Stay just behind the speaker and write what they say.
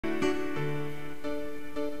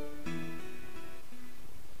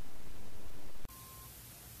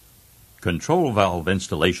Control valve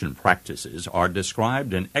installation practices are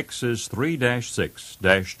described in X's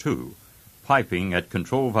 3-6-2, Piping at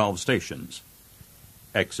Control Valve Stations,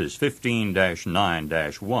 X's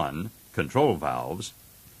 15-9-1, Control Valves,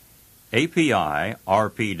 API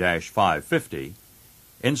RP-550,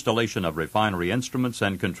 Installation of Refinery Instruments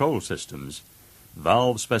and Control Systems,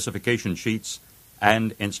 Valve Specification Sheets,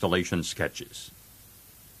 and Installation Sketches.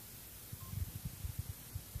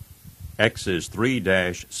 X's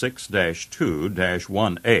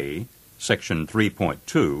 3-6-2-1A, Section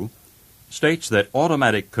 3.2, states that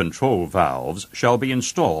automatic control valves shall be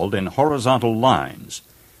installed in horizontal lines,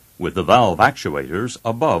 with the valve actuators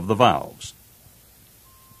above the valves.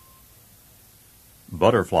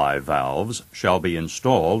 Butterfly valves shall be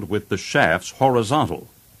installed with the shafts horizontal,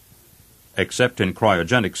 except in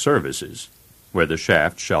cryogenic services, where the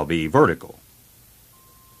shaft shall be vertical.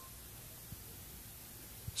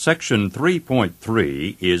 Section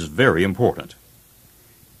 3.3 is very important.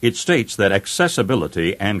 It states that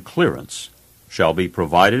accessibility and clearance shall be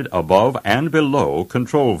provided above and below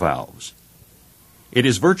control valves. It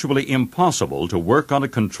is virtually impossible to work on a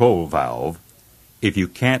control valve if you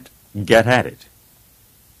can't get at it.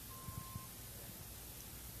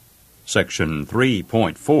 Section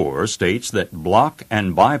 3.4 states that block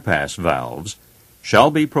and bypass valves shall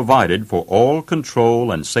be provided for all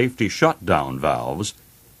control and safety shutdown valves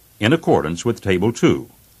in accordance with Table 2.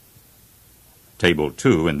 Table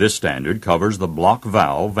 2 in this standard covers the block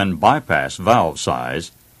valve and bypass valve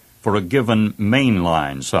size for a given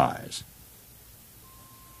mainline size.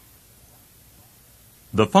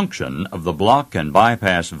 The function of the block and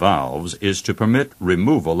bypass valves is to permit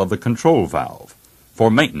removal of the control valve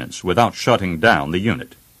for maintenance without shutting down the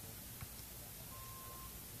unit.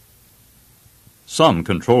 Some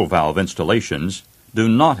control valve installations do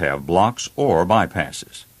not have blocks or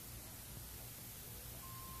bypasses.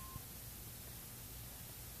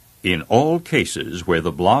 In all cases where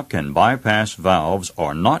the block and bypass valves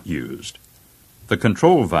are not used, the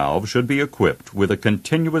control valve should be equipped with a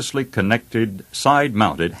continuously connected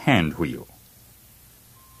side-mounted hand wheel.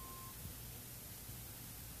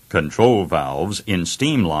 Control valves in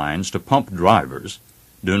steam lines to pump drivers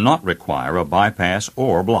do not require a bypass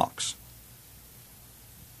or blocks.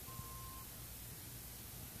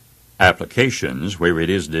 Applications where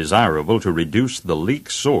it is desirable to reduce the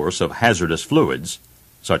leak source of hazardous fluids,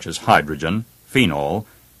 such as hydrogen, phenol,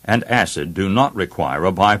 and acid, do not require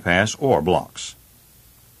a bypass or blocks.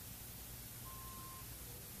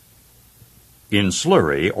 In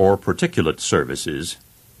slurry or particulate services,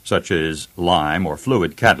 such as lime or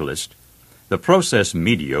fluid catalyst, the process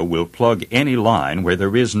media will plug any line where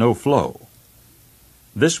there is no flow.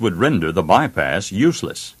 This would render the bypass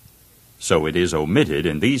useless, so it is omitted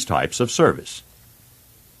in these types of service.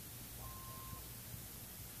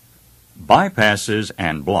 Bypasses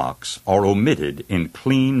and blocks are omitted in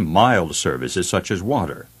clean, mild services such as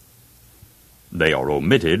water. They are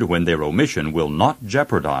omitted when their omission will not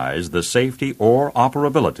jeopardize the safety or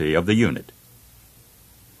operability of the unit.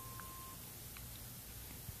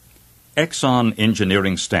 Exxon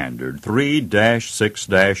Engineering Standard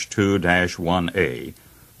 3-6-2-1A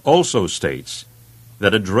also states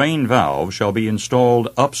that a drain valve shall be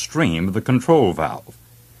installed upstream of the control valve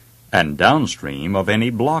and downstream of any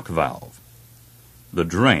block valve. The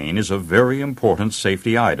drain is a very important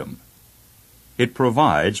safety item. It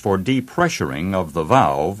provides for depressuring of the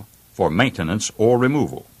valve for maintenance or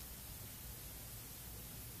removal.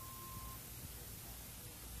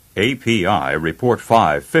 API Report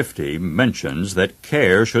 550 mentions that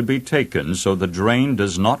care should be taken so the drain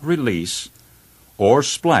does not release or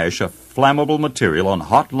splash a flammable material on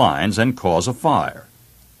hot lines and cause a fire.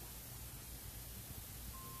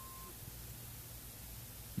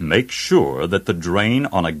 Make sure that the drain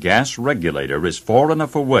on a gas regulator is far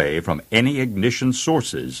enough away from any ignition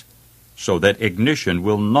sources so that ignition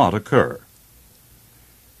will not occur.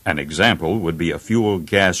 An example would be a fuel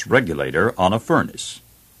gas regulator on a furnace.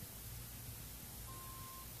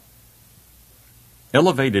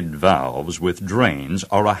 Elevated valves with drains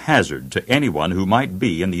are a hazard to anyone who might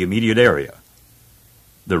be in the immediate area.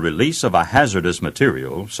 The release of a hazardous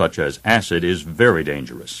material, such as acid, is very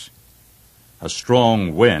dangerous. A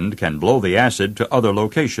strong wind can blow the acid to other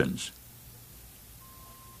locations.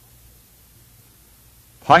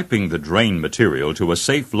 Piping the drain material to a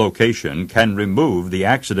safe location can remove the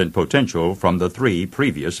accident potential from the 3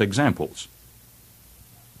 previous examples.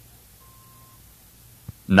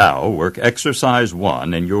 Now work Exercise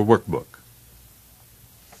 1 in your workbook.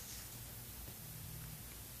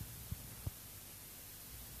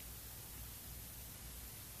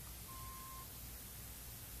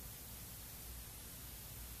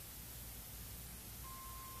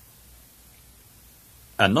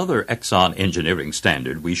 Another Exxon engineering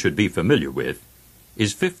standard we should be familiar with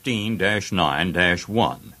is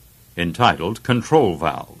 15-9-1, entitled Control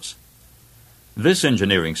Valves. This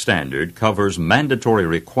engineering standard covers mandatory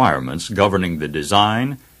requirements governing the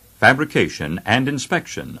design, fabrication, and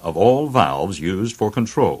inspection of all valves used for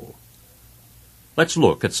control. Let's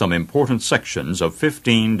look at some important sections of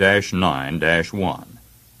 15-9-1.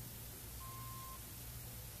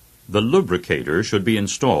 The lubricator should be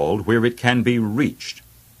installed where it can be reached.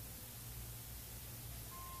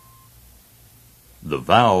 The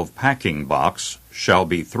valve packing box shall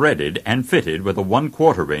be threaded and fitted with a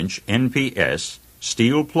 1/4 inch NPS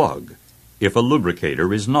steel plug if a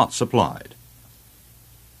lubricator is not supplied.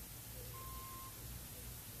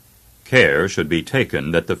 Care should be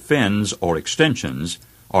taken that the fins or extensions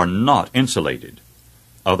are not insulated.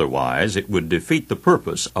 Otherwise, it would defeat the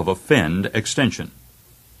purpose of a finned extension.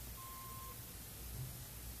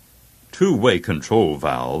 Two-way control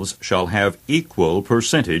valves shall have equal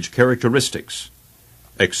percentage characteristics.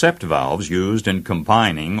 Except valves used in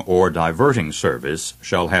combining or diverting service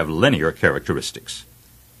shall have linear characteristics.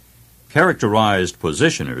 Characterized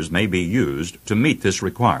positioners may be used to meet this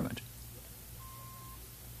requirement.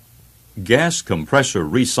 Gas compressor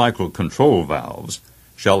recycle control valves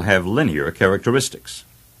shall have linear characteristics.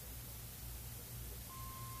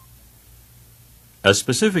 A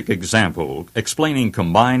specific example explaining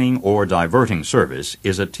combining or diverting service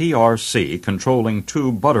is a TRC controlling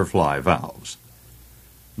two butterfly valves.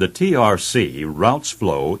 The TRC routes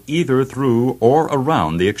flow either through or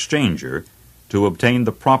around the exchanger to obtain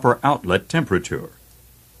the proper outlet temperature.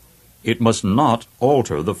 It must not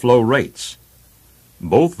alter the flow rates.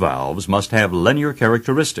 Both valves must have linear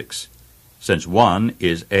characteristics, since one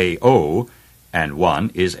is AO and one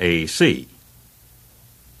is AC.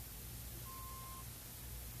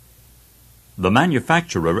 The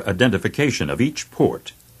manufacturer identification of each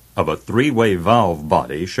port of a three-way valve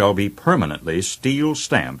body shall be permanently steel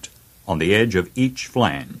stamped on the edge of each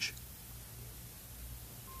flange.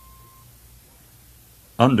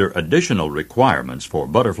 Under additional requirements for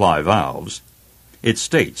butterfly valves, it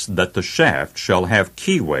states that the shaft shall have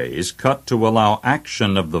keyways cut to allow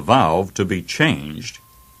action of the valve to be changed,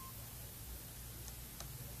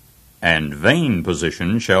 and vane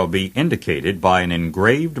position shall be indicated by an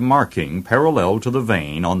engraved marking parallel to the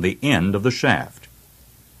vane on the end of the shaft.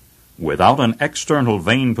 Without an external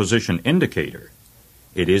vane position indicator,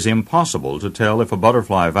 it is impossible to tell if a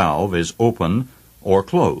butterfly valve is open or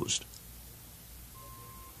closed.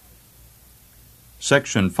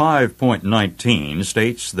 Section 5.19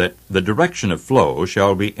 states that the direction of flow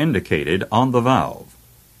shall be indicated on the valve.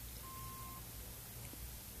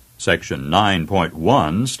 Section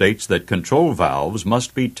 9.1 states that control valves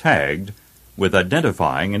must be tagged with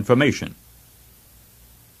identifying information.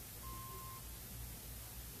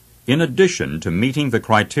 In addition to meeting the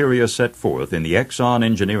criteria set forth in the Exxon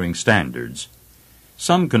engineering standards,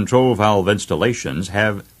 some control valve installations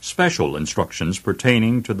have special instructions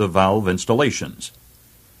pertaining to the valve installations.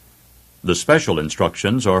 The special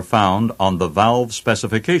instructions are found on the valve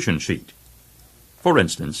specification sheet. For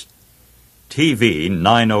instance, TV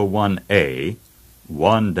 901A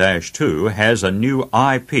 1-2 has a new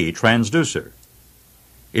IP transducer.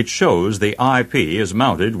 It shows the IP is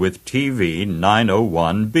mounted with TV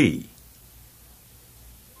 901B.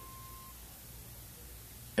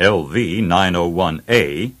 LV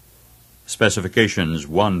 901A, specifications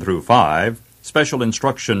 1 through 5, special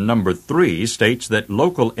instruction number 3 states that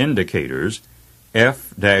local indicators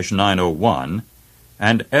F-901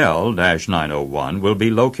 and L-901 will be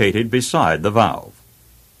located beside the valve.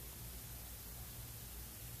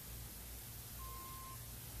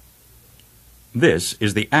 This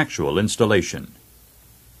is the actual installation.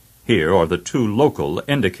 Here are the two local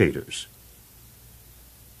indicators.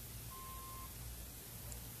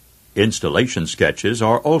 Installation sketches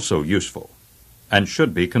are also useful and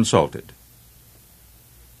should be consulted.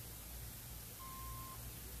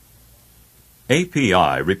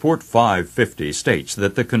 API Report 550 states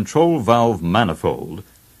that the control valve manifold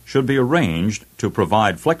should be arranged to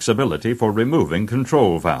provide flexibility for removing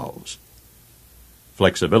control valves.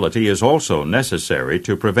 Flexibility is also necessary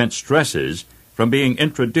to prevent stresses from being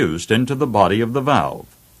introduced into the body of the valve.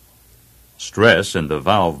 Stress in the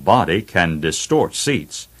valve body can distort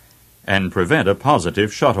seats and prevent a positive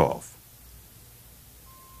shutoff.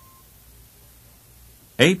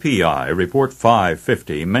 API Report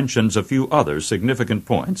 550 mentions a few other significant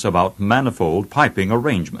points about manifold piping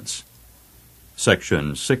arrangements.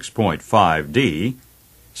 Section 6.5D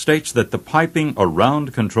states that the piping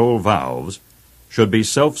around control valves should be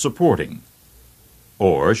self-supporting,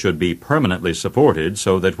 or should be permanently supported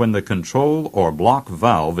so that when the control or block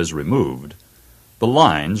valve is removed, the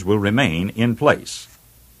lines will remain in place.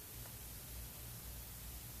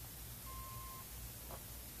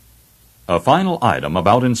 A final item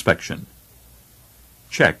about inspection.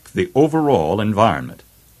 Check the overall environment.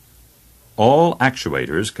 All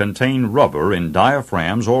actuators contain rubber in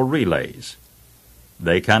diaphragms or relays.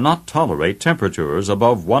 They cannot tolerate temperatures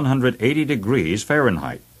above 180 degrees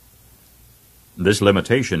Fahrenheit. This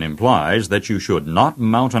limitation implies that you should not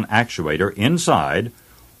mount an actuator inside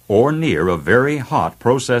or near a very hot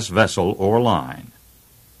process vessel or line.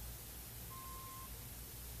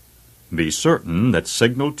 Be certain that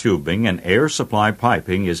signal tubing and air supply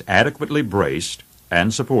piping is adequately braced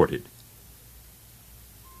and supported.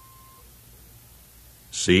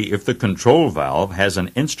 See if the control valve has an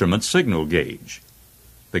instrument signal gauge.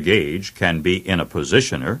 The gauge can be in a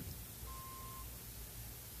positioner,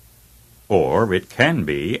 or it can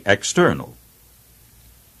be external.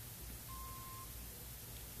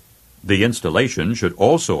 The installation should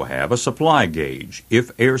also have a supply gauge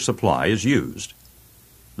if air supply is used.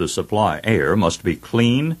 The supply air must be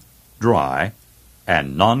clean, dry,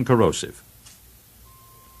 and non-corrosive.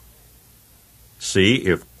 See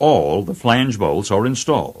if all the flange bolts are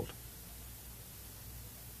installed.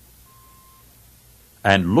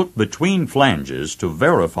 And look between flanges to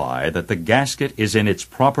verify that the gasket is in its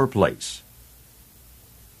proper place.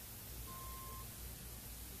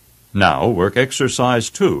 Now work exercise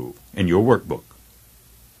 2 in your workbook.